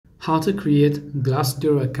How to create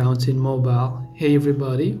Glassdoor account in mobile. Hey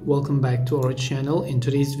everybody, welcome back to our channel. In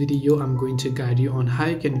today's video, I'm going to guide you on how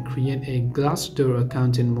you can create a Glassdoor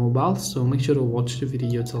account in mobile. So make sure to watch the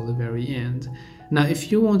video till the very end. Now,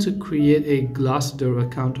 if you want to create a Glassdoor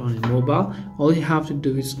account on a mobile, all you have to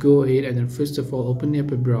do is go ahead and then first of all open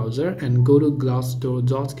up a browser and go to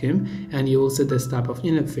glassdoor.com and you will see this type of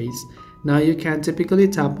interface. Now you can typically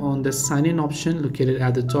tap on the sign in option located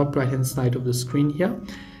at the top right hand side of the screen here.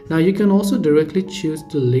 Now you can also directly choose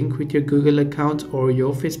to link with your Google account or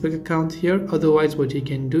your Facebook account here. Otherwise, what you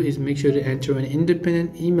can do is make sure to enter an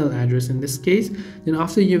independent email address in this case. Then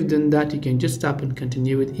after you've done that, you can just tap on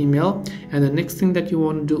continue with email. And the next thing that you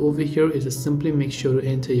want to do over here is to simply make sure to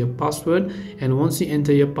enter your password. And once you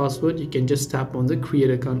enter your password, you can just tap on the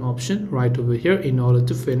create account option right over here in order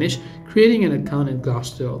to finish creating an account in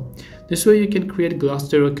Glassdoor. This way you can create a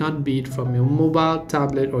Glassdoor account, be it from your mobile,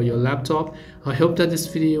 tablet or your laptop. I hope that this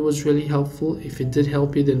video was really helpful. If it did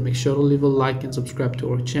help you, then make sure to leave a like and subscribe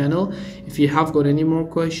to our channel. If you have got any more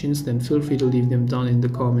questions, then feel free to leave them down in the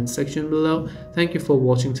comment section below. Thank you for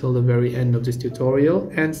watching till the very end of this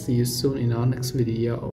tutorial and see you soon in our next video.